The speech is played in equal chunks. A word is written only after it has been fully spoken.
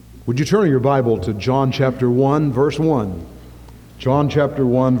Would you turn your Bible to John chapter 1, verse 1? John chapter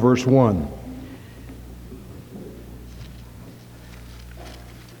 1, verse 1.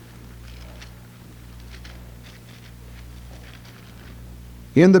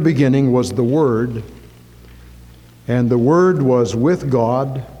 In the beginning was the Word, and the Word was with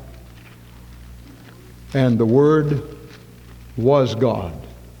God, and the Word was God.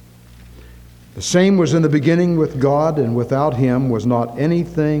 The same was in the beginning with God, and without Him was not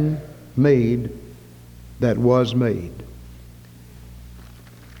anything made that was made.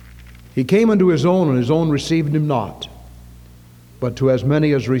 He came unto His own, and His own received Him not. But to as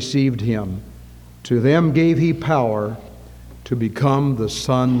many as received Him, to them gave He power to become the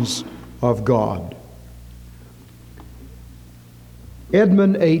sons of God.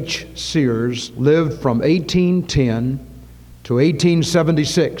 Edmund H. Sears lived from 1810 to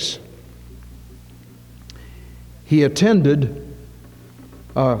 1876. He attended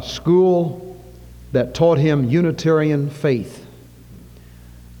a school that taught him Unitarian faith,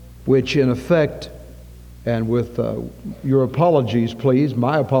 which in effect, and with your apologies please,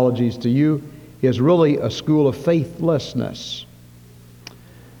 my apologies to you, is really a school of faithlessness.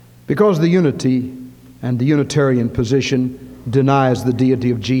 Because the unity and the Unitarian position denies the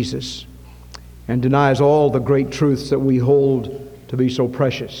deity of Jesus and denies all the great truths that we hold to be so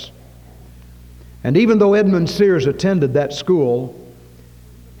precious. And even though Edmund Sears attended that school,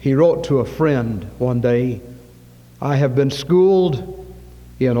 he wrote to a friend one day, "I have been schooled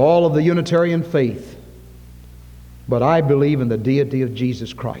in all of the Unitarian faith, but I believe in the deity of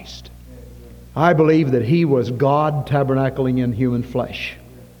Jesus Christ. I believe that He was God tabernacling in human flesh."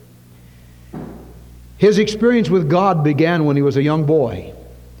 His experience with God began when he was a young boy.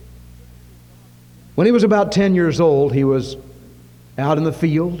 When he was about 10 years old, he was out in the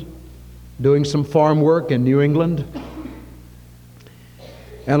field doing some farm work in New England.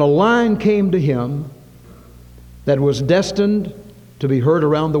 And a line came to him that was destined to be heard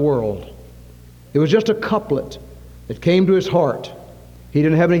around the world. It was just a couplet that came to his heart. He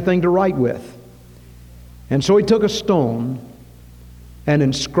didn't have anything to write with. And so he took a stone and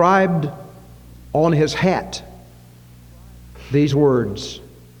inscribed on his hat these words,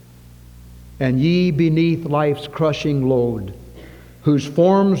 "And ye beneath life's crushing load, whose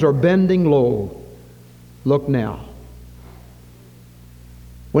forms are bending low, look now."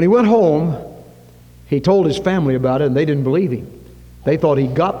 When he went home, he told his family about it, and they didn't believe him. They thought he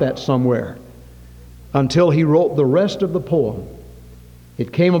got that somewhere, until he wrote the rest of the poem.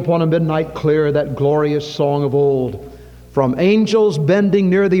 It came upon a midnight clear, that glorious song of old, from angels bending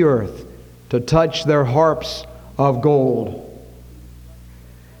near the earth to touch their harps of gold.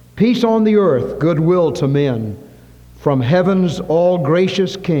 Peace on the earth, goodwill to men, from heaven's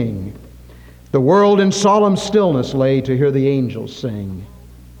all-gracious King. The world in solemn stillness lay to hear the angels sing.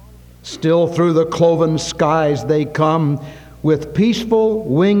 Still through the cloven skies they come, with peaceful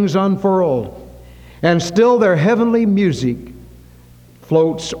wings unfurled, and still their heavenly music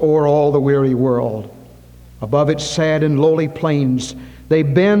floats o'er all the weary world. Above its sad and lowly plains they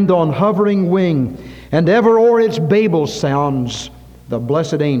bend on hovering wing, and ever o'er its Babel sounds the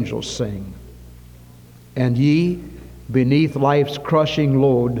blessed angels sing. And ye, beneath life's crushing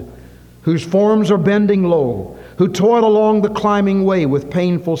load, whose forms are bending low, who toil along the climbing way with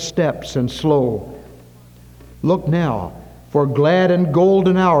painful steps and slow, look now, for glad and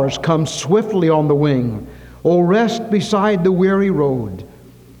golden hours come swiftly on the wing. O rest beside the weary road,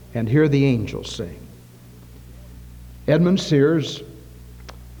 and hear the angels sing. Edmund Sears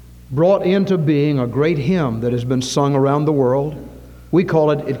brought into being a great hymn that has been sung around the world. We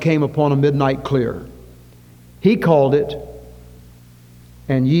call it, "It Came Upon a Midnight Clear." He called it,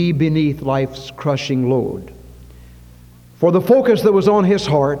 "And Ye Beneath Life's Crushing Load." For the focus that was on his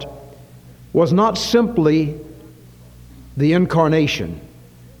heart was not simply the incarnation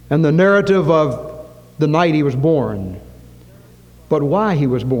and the narrative of the night he was born, but why he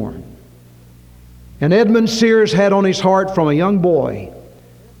was born. And Edmund Sears had on his heart from a young boy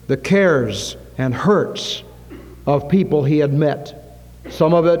the cares and hurts of people he had met,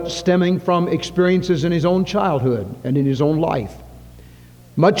 some of it stemming from experiences in his own childhood and in his own life,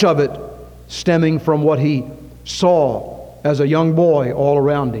 much of it stemming from what he saw as a young boy all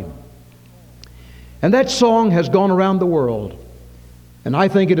around him. And that song has gone around the world, and I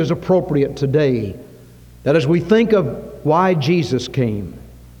think it is appropriate today that as we think of why Jesus came,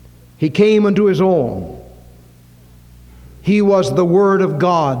 He came unto His own. He was the Word of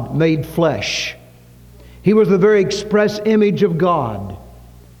God made flesh. He was the very express image of God,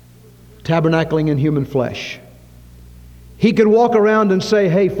 tabernacling in human flesh. He could walk around and say,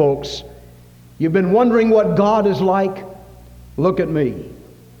 "Hey folks, you've been wondering what God is like? Look at me.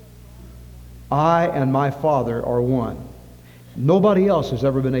 I and my Father are one. Nobody else has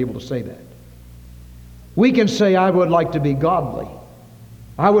ever been able to say that. We can say, I would like to be godly.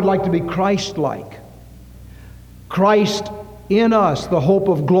 I would like to be Christ-like. Christ in us, the hope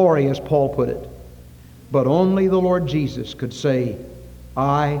of glory, as Paul put it. But only the Lord Jesus could say,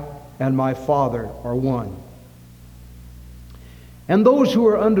 I and my Father are one. And those who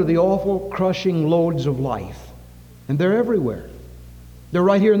are under the awful, crushing loads of life, and they're everywhere. They're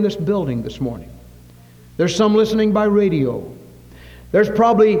right here in this building this morning. There's some listening by radio. There's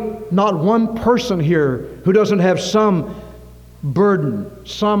probably not one person here who doesn't have some burden,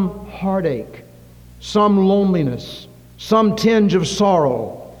 some heartache, some loneliness, some tinge of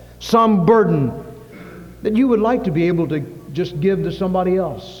sorrow, some burden that you would like to be able to just give to somebody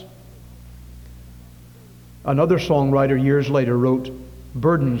else. Another songwriter years later wrote,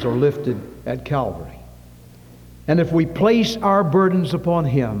 burdens are lifted at Calvary. And if we place our burdens upon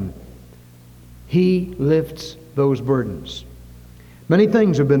Him, He lifts those burdens. Many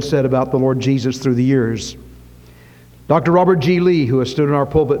things have been said about the Lord Jesus through the years. Dr. Robert G. Lee, who has stood in our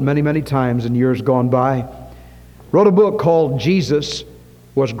pulpit many, many times in years gone by, wrote a book called Jesus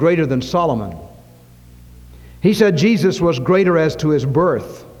Was Greater Than Solomon. He said Jesus was greater as to His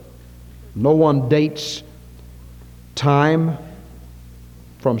birth. No one dates time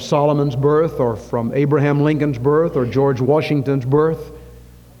from Solomon's birth or from Abraham Lincoln's birth or George Washington's birth,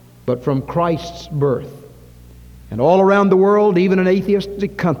 but from Christ's birth. And all around the world, even in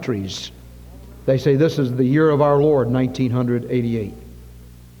atheistic countries, they say this is the year of our Lord, 1988.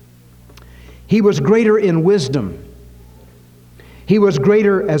 He was greater in wisdom. He was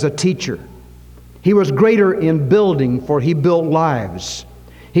greater as a teacher. He was greater in building, for He built lives.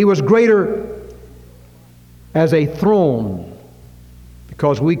 He was greater as a throne,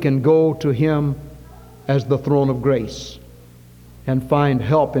 because we can go to Him as the throne of grace and find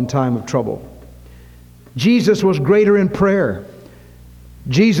help in time of trouble. Jesus was greater in prayer.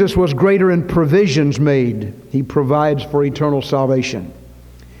 Jesus was greater in provisions made. He provides for eternal salvation.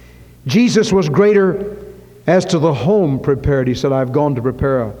 Jesus was greater as to the home prepared. He said, I've gone to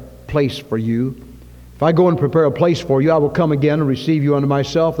prepare a place for you. If I go and prepare a place for you, I will come again and receive you unto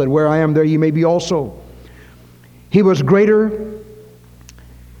myself, that where I am, there ye may be also. He was greater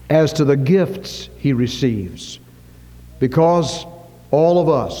as to the gifts He receives, because all of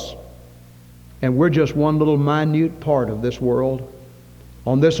us, and we're just one little minute part of this world.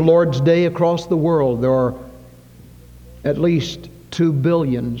 On this Lord's Day across the world, there are at least 2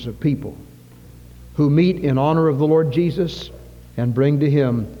 billion of people who meet in honor of the Lord Jesus and bring to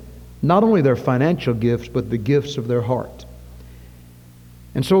Him not only their financial gifts, but the gifts of their heart.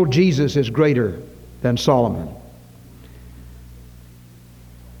 And so Jesus is greater than Solomon.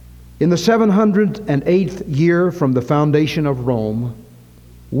 In the 708th year from the foundation of Rome,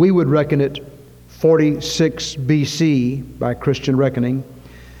 we would reckon it 46 BC by Christian reckoning,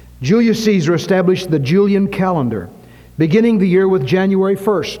 Julius Caesar established the Julian calendar, beginning the year with January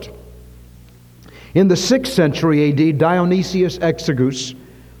 1st. In the 6th century AD, Dionysius Exiguus,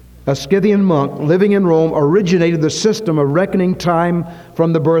 a Scythian monk living in Rome, originated the system of reckoning time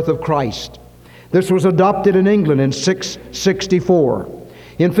from the birth of Christ. This was adopted in England in 664.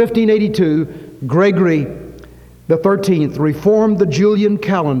 In 1582, Gregory the 13th reformed the Julian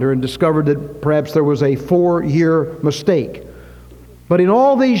calendar and discovered that perhaps there was a 4-year mistake. But in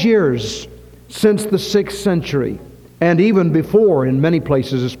all these years, since the 6th century, and even before in many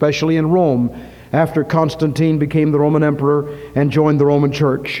places, especially in Rome, after Constantine became the Roman emperor and joined the Roman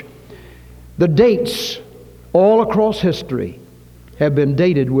Church, the dates all across history have been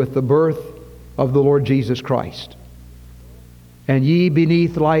dated with the birth of the Lord Jesus Christ. And ye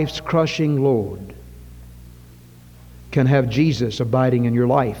beneath life's crushing load can have Jesus abiding in your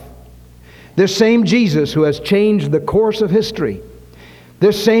life. This same Jesus who has changed the course of history,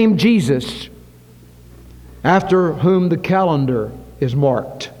 this same Jesus after whom the calendar is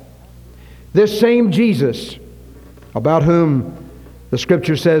marked, this same Jesus about whom the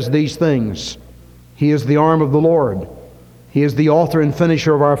Scripture says these things. He is the arm of the Lord. He is the author and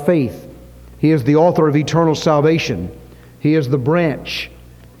finisher of our faith. He is the author of eternal salvation. He is the branch.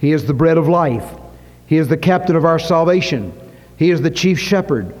 He is the bread of life. He is the captain of our salvation. He is the chief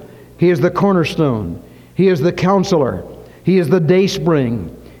shepherd. He is the cornerstone. He is the counselor. He is the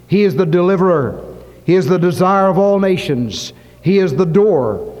dayspring. He is the deliverer. He is the desire of all nations. He is the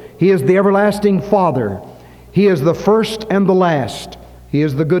door. He is the everlasting Father. He is the first and the last. He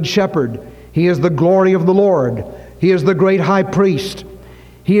is the good shepherd. He is the glory of the Lord. He is the great high priest.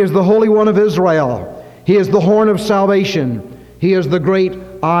 He is the Holy One of Israel. He is the horn of salvation. He is the great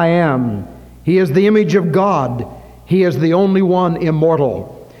I Am. He is the image of God. He is the only one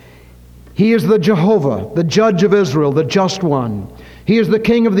immortal. He is the Jehovah, the judge of Israel, the just one. He is the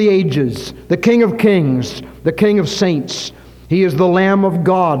King of the ages, the King of kings, the King of saints. He is the Lamb of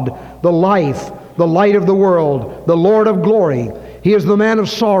God, the life, the light of the world, the Lord of glory. He is the man of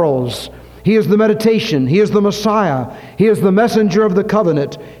sorrows. He is the meditation. He is the Messiah. He is the messenger of the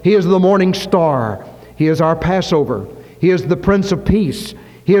covenant. He is the morning star. He is our Passover. He is the Prince of Peace.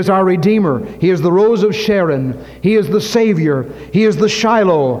 He is our Redeemer. He is the Rose of Sharon. He is the Savior. He is the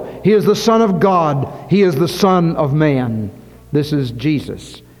Shiloh. He is the Son of God. He is the Son of Man. This is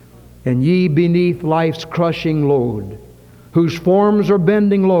Jesus. And ye beneath life's crushing load, whose forms are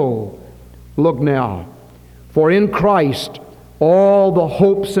bending low, look now, for in Christ all the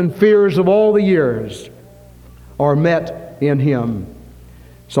hopes and fears of all the years are met in Him.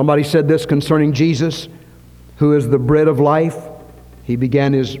 Somebody said this concerning Jesus, who is the bread of life. He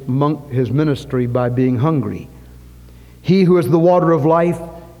began his ministry by being hungry. He who is the water of life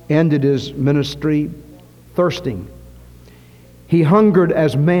ended his ministry thirsting. He hungered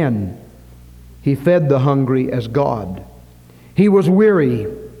as man. He fed the hungry as God. He was weary,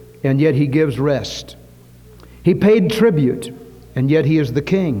 and yet He gives rest. He paid tribute, and yet He is the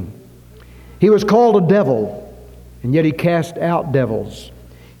King. He was called a devil, and yet He cast out devils.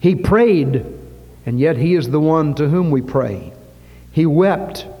 He prayed, and yet He is the one to whom we pray. He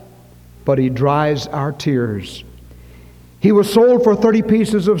wept, but He dries our tears. He was sold for 30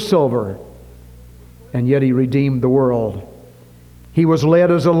 pieces of silver, and yet He redeemed the world. He was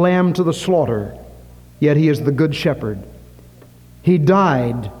led as a lamb to the slaughter, yet He is the good shepherd. He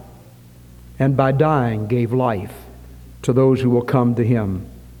died, and by dying gave life to those who will come to Him.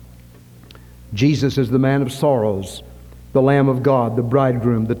 Jesus is the man of sorrows, the Lamb of God, the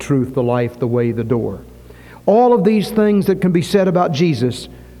bridegroom, the truth, the life, the way, the door. All of these things that can be said about Jesus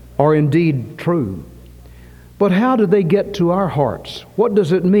are indeed true. But how do they get to our hearts? What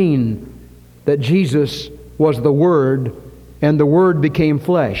does it mean that Jesus was the Word and the Word became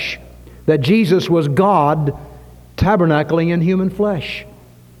flesh? That Jesus was God tabernacling in human flesh?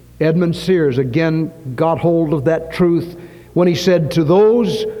 Edmund Sears again got hold of that truth when he said, to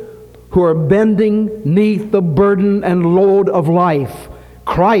those who are bending neath the burden and load of life,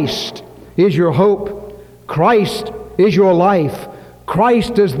 Christ is your hope. Christ is your life.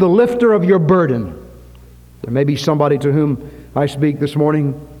 Christ is the lifter of your burden. There may be somebody to whom I speak this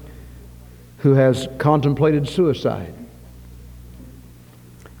morning who has contemplated suicide.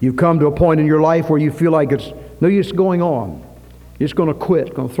 You've come to a point in your life where you feel like it's no use going on. You're just going to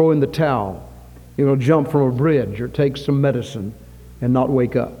quit, going to throw in the towel. You're going to jump from a bridge or take some medicine and not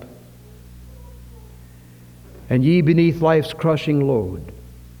wake up. And ye beneath life's crushing load,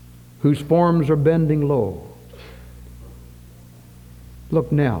 whose forms are bending low.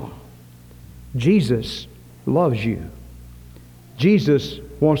 Look now, Jesus loves you. Jesus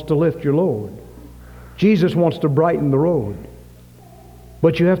wants to lift your load. Jesus wants to brighten the road.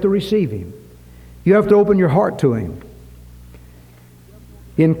 But you have to receive Him. You have to open your heart to Him.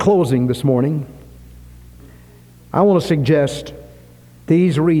 In closing this morning, I want to suggest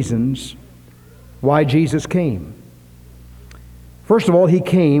these reasons why Jesus came. First of all, He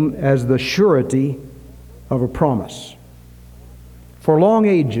came as the surety of a promise. For long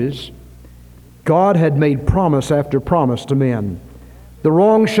ages, God had made promise after promise to men. The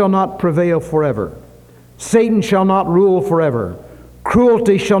wrong shall not prevail forever. Satan shall not rule forever.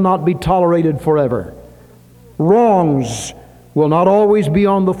 Cruelty shall not be tolerated forever. Wrongs will not always be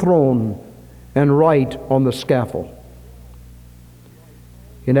on the throne, and right on the scaffold.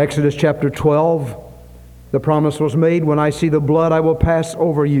 In Exodus chapter 12, the promise was made, when I see the blood, I will pass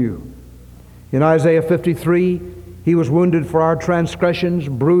over you. In Isaiah 53, He was wounded for our transgressions,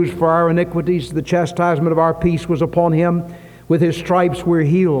 bruised for our iniquities. The chastisement of our peace was upon Him. With His stripes we're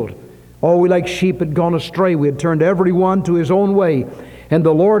healed. All we like sheep had gone astray. We had turned every one to his own way. And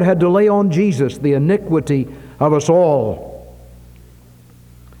the Lord had to lay on Jesus the iniquity of us all.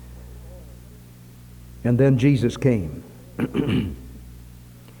 And then Jesus came.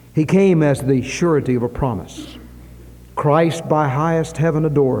 He came as the surety of a promise. Christ by highest heaven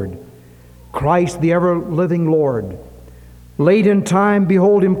adored. Christ the ever-living Lord. Late in time,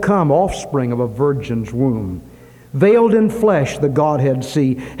 behold Him come, offspring of a virgin's womb. Veiled in flesh, the Godhead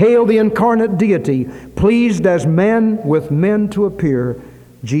see. Hail the incarnate deity, pleased as men with men to appear.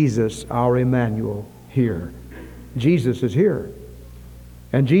 Jesus, our Emmanuel, here. Jesus is here.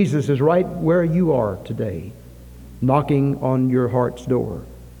 And Jesus is right where you are today, knocking on your heart's door,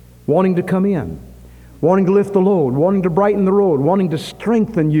 wanting to come in, wanting to lift the load, wanting to brighten the road, wanting to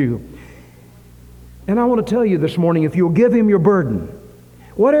strengthen you. And I want to tell you this morning, if you'll give Him your burden,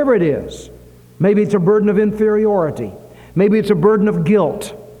 whatever it is, maybe it's a burden of inferiority, maybe it's a burden of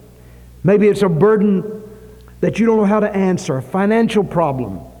guilt, Maybe it's a burden that you don't know how to answer, a financial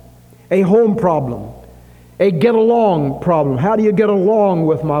problem, a home problem, a get-along problem. How do you get along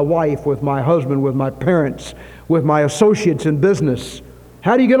with my wife, with my husband, with my parents, with my associates in business?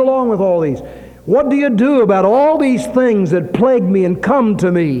 How do you get along with all these? What do you do about all these things that plague me and come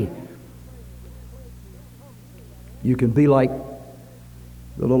to me? You can be like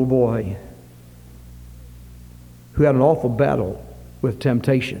the little boy who had an awful battle with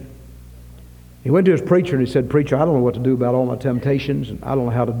temptation. He went to his preacher and he said, "Preacher, I don't know what to do about all my temptations, and I don't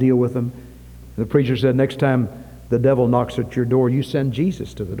know how to deal with them." And the preacher said, "Next time the devil knocks at your door, you send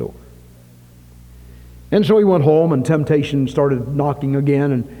Jesus to the door." And so he went home and temptation started knocking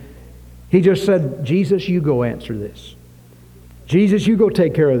again, and he just said, "Jesus, you go answer this. Jesus, you go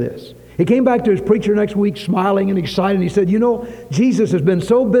take care of this." He came back to his preacher next week smiling and excited. He said, "You know, Jesus has been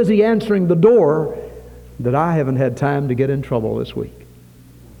so busy answering the door that I haven't had time to get in trouble this week."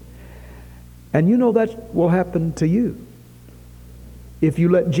 And you know that will happen to you if you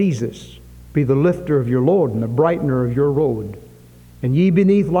let Jesus be the lifter of your load and the brightener of your road. And ye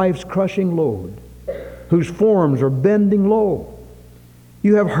beneath life's crushing load, whose forms are bending low.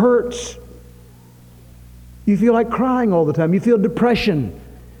 You have hurts. You feel like crying all the time. You feel depression.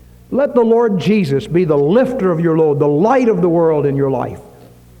 Let the Lord Jesus be the lifter of your load, the light of the world in your life.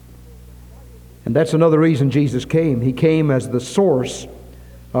 And that's another reason Jesus came. He came as the source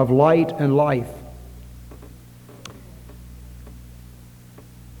of light and life.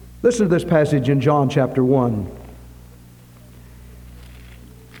 Listen to this passage in John chapter 1.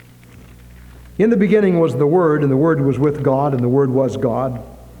 In the beginning was the Word, and the Word was with God, and the Word was God.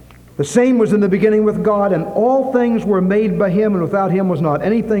 The same was in the beginning with God, and all things were made by Him, and without Him was not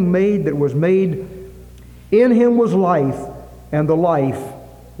anything made that was made. In Him was life, and the life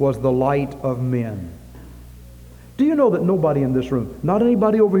was the light of men. Do you know that nobody in this room, not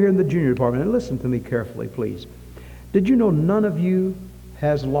anybody over here in the junior department, and listen to me carefully, please. Did you know none of you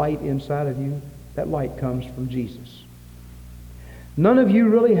has light inside of you? That light comes from Jesus. None of you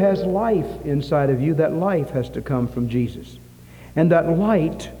really has life inside of you. That life has to come from Jesus. And that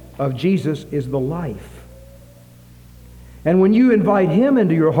light of Jesus is the life. And when you invite Him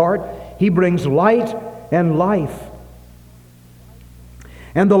into your heart, He brings light and life.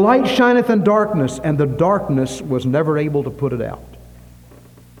 And the light shineth in darkness, and the darkness was never able to put it out.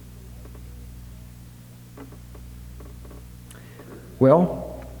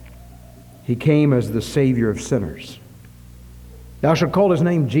 Well, He came as the Savior of sinners. Thou shalt call His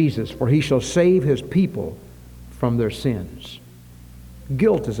name Jesus, for He shall save His people from their sins.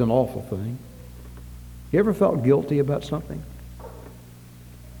 Guilt is an awful thing. You ever felt guilty about something?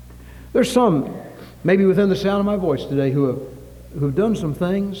 There's some, maybe within the sound of my voice today, who've done some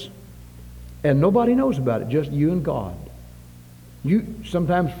things and nobody knows about it, just you and God. You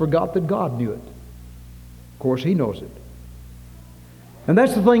sometimes forgot that God knew it. Of course, He knows it. And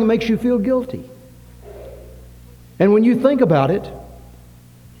that's the thing that makes you feel guilty. And when you think about it,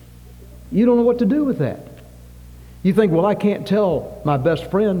 you don't know what to do with that. You think, well, I can't tell my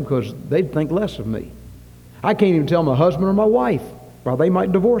best friend because they'd think less of me. I can't even tell my husband or my wife, or they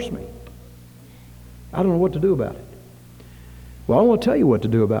might divorce me. I don't know what to do about it. Well, I want to tell you what to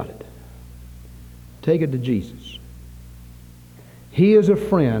do about it. Take it to Jesus. He is a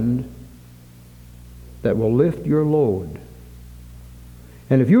friend that will lift your load.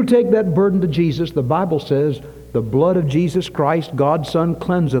 And if you take that burden to Jesus, the Bible says, the blood of Jesus Christ, God's Son,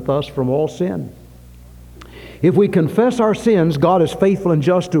 cleanseth us from all sin. If we confess our sins, God is faithful and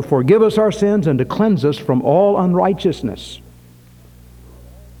just to forgive us our sins and to cleanse us from all unrighteousness.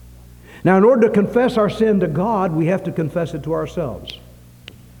 Now, in order to confess our sin to God, we have to confess it to ourselves.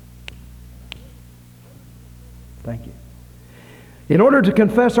 Thank you. In order to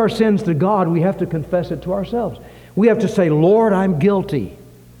confess our sins to God, we have to confess it to ourselves. We have to say, Lord, I'm guilty.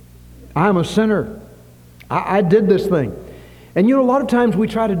 I'm a sinner. I did this thing. And you know, a lot of times we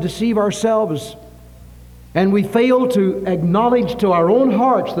try to deceive ourselves and we fail to acknowledge to our own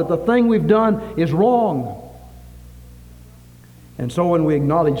hearts that the thing we've done is wrong. And so when we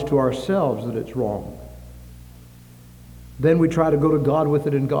acknowledge to ourselves that it's wrong, then we try to go to God with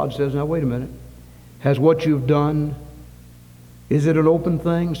it, and God says, now wait a minute. Has what you've done, is it an open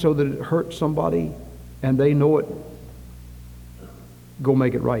thing so that it hurts somebody and they know it? Go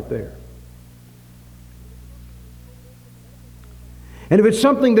make it right there. And if it's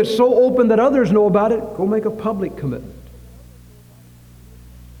something that's so open that others know about it, go make a public commitment.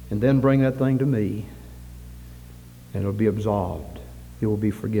 And then bring that thing to me, and it'll be absolved. It will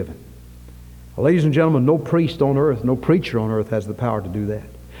be forgiven. Well, ladies and gentlemen, no priest on earth, no preacher on earth has the power to do that.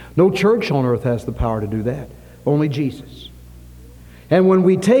 No church on earth has the power to do that. Only Jesus. And when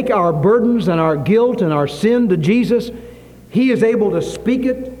we take our burdens and our guilt and our sin to Jesus, He is able to speak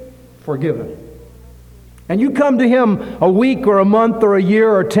it forgiven. And you come to Him a week or a month or a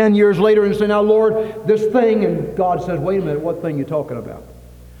year or 10 years later and say, now, Lord, this thing, and God says, wait a minute, what thing are you talking about?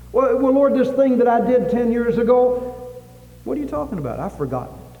 Well, Lord, this thing that I did 10 years ago, what are you talking about? I've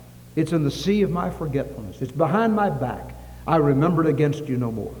forgotten it. It's in the sea of my forgetfulness. It's behind my back. I remember it against you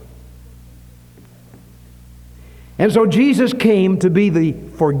no more. And so Jesus came to be the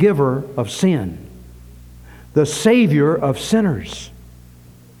forgiver of sin, the Savior of sinners.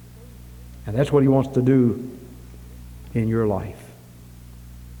 And that's what He wants to do in your life.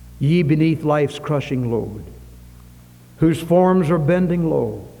 Ye beneath life's crushing load, whose forms are bending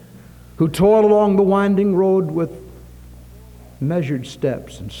low, who toil along the winding road with measured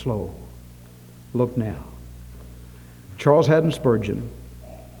steps and slow. Look now. Charles Haddon Spurgeon,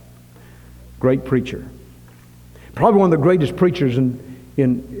 great preacher. Probably one of the greatest preachers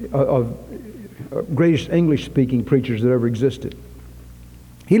greatest English-speaking preachers that ever existed.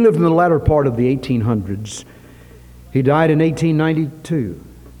 He lived in the latter part of the 1800s. He died in 1892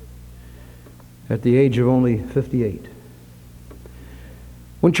 at the age of only 58.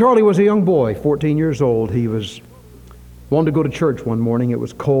 When Charlie was a young boy, 14 years old, he wanted to go to church one morning. It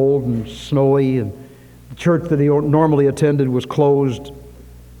was cold and snowy, and the church that he normally attended was closed.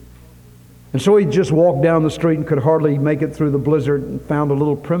 And so he just walked down the street and could hardly make it through the blizzard and found a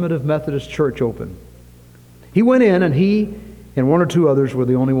little primitive Methodist church open. He went in, and he and one or two others were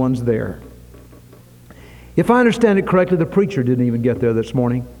the only ones there. If I understand it correctly, the preacher didn't even get there that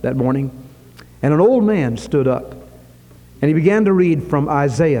morning. And an old man stood up, and he began to read from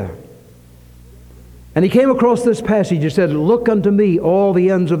Isaiah. And he came across this passage. He said, look unto me, all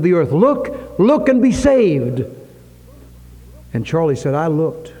the ends of the earth. Look and be saved. And Charlie said, I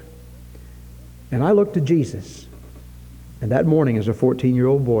looked. And I looked to Jesus. And that morning, as a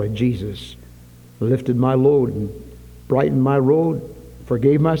 14-year-old boy, Jesus lifted my load and brightened my road,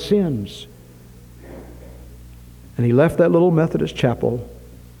 forgave my sins. And he left that little Methodist chapel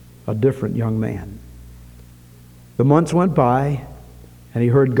a different young man. The months went by, and he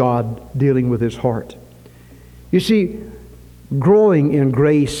heard God dealing with his heart. You see, growing in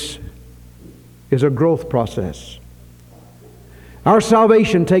grace is a growth process. Our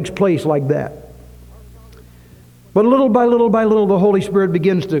salvation takes place like that. But little by little by little, the Holy Spirit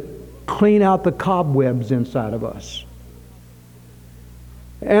begins to clean out the cobwebs inside of us.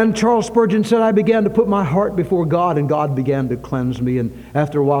 And Charles Spurgeon said, I began to put my heart before God, and God began to cleanse me. And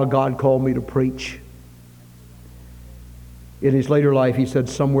after a while, God called me to preach. In his later life, he said,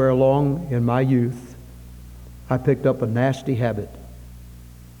 somewhere along in my youth, I picked up a nasty habit.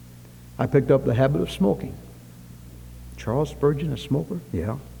 I picked up the habit of smoking. Charles Spurgeon, a smoker?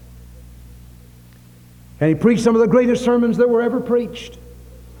 Yeah. And he preached some of the greatest sermons that were ever preached.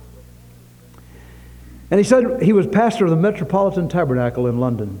 And he said he was pastor of the Metropolitan Tabernacle in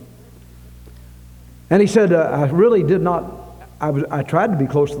London. And he said, I really did not, I tried to be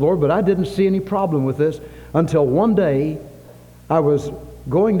close to the Lord, but I didn't see any problem with this until one day I was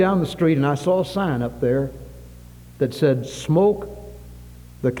going down the street and I saw a sign up there that said, smoke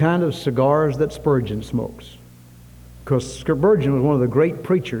the kind of cigars that Spurgeon smokes. Because Spurgeon was one of the great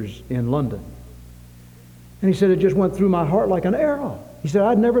preachers in London. And he said, it just went through my heart like an arrow. He said,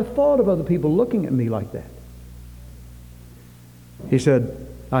 I'd never thought of other people looking at me like that. He said,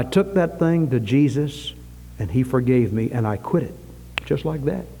 I took that thing to Jesus, and He forgave me, and I quit it. Just like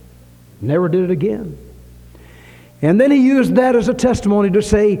that. Never did it again. And then he used that as a testimony to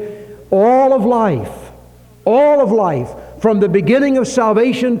say, all of life, from the beginning of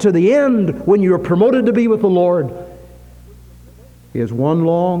salvation to the end, when you are promoted to be with the Lord, is one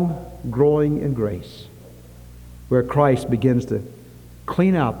long growing in grace, where Christ begins to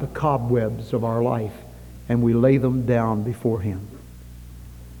clean out the cobwebs of our life, and we lay them down before Him.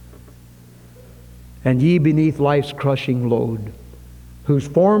 And ye beneath life's crushing load, whose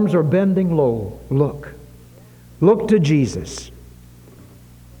forms are bending low, look to Jesus.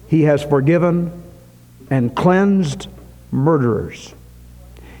 He has forgiven and cleansed murderers.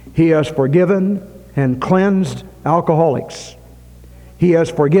 He has forgiven and cleansed alcoholics. He has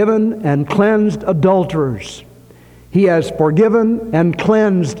forgiven and cleansed adulterers. He has forgiven and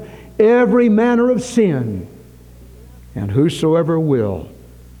cleansed every manner of sin. And whosoever will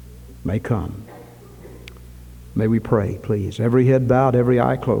may come. May we pray, please. Every head bowed, every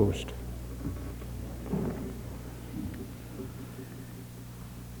eye closed.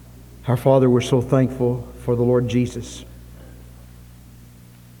 Our Father, we're so thankful for the Lord Jesus.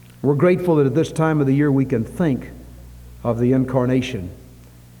 We're grateful that at this time of the year we can think of the incarnation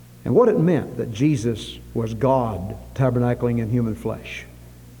and what it meant that Jesus was God tabernacling in human flesh.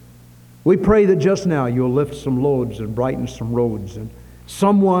 We pray that just now you'll lift some loads and brighten some roads, and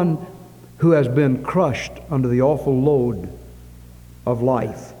someone who has been crushed under the awful load of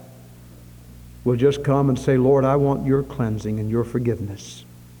life will just come and say, Lord, I want your cleansing and your forgiveness.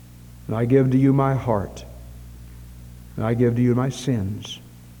 And I give to you my heart. And I give to you my sins.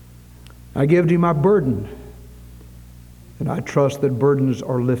 I give to you my burden. And I trust that burdens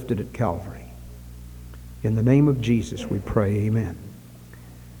are lifted at Calvary. In the name of Jesus we pray, amen.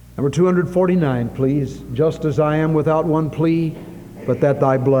 Number 249, please. Just as I am without one plea, but that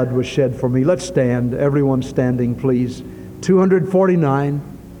thy blood was shed for me. Let's stand. Everyone standing, please. 249.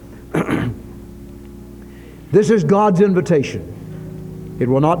 This is God's invitation. It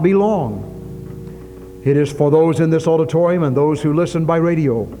will not be long. It is for those in this auditorium and those who listen by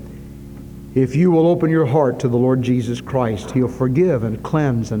radio. If you will open your heart to the Lord Jesus Christ, He'll forgive and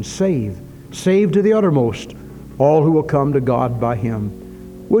cleanse and save to the uttermost all who will come to God by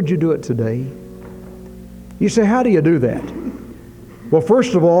Him. Would you do it today? You say, how do you do that? Well,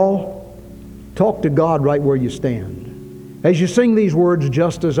 first of all, talk to God right where you stand. As you sing these words,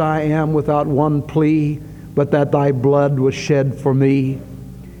 just as I am without one plea, but that thy blood was shed for me,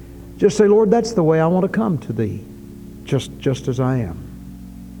 just say, Lord, that's the way I want to come to thee, just as I am.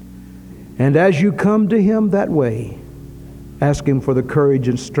 And as you come to Him that way, ask Him for the courage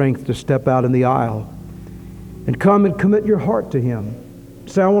and strength to step out in the aisle and come and commit your heart to Him.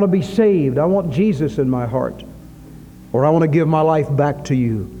 Say, I want to be saved. I want Jesus in my heart. Or I want to give my life back to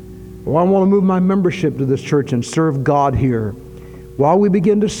you. Or I want to move my membership to this church and serve God here. While we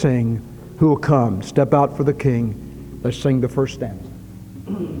begin to sing, who will come? Step out for the King. Let's sing the first stanza.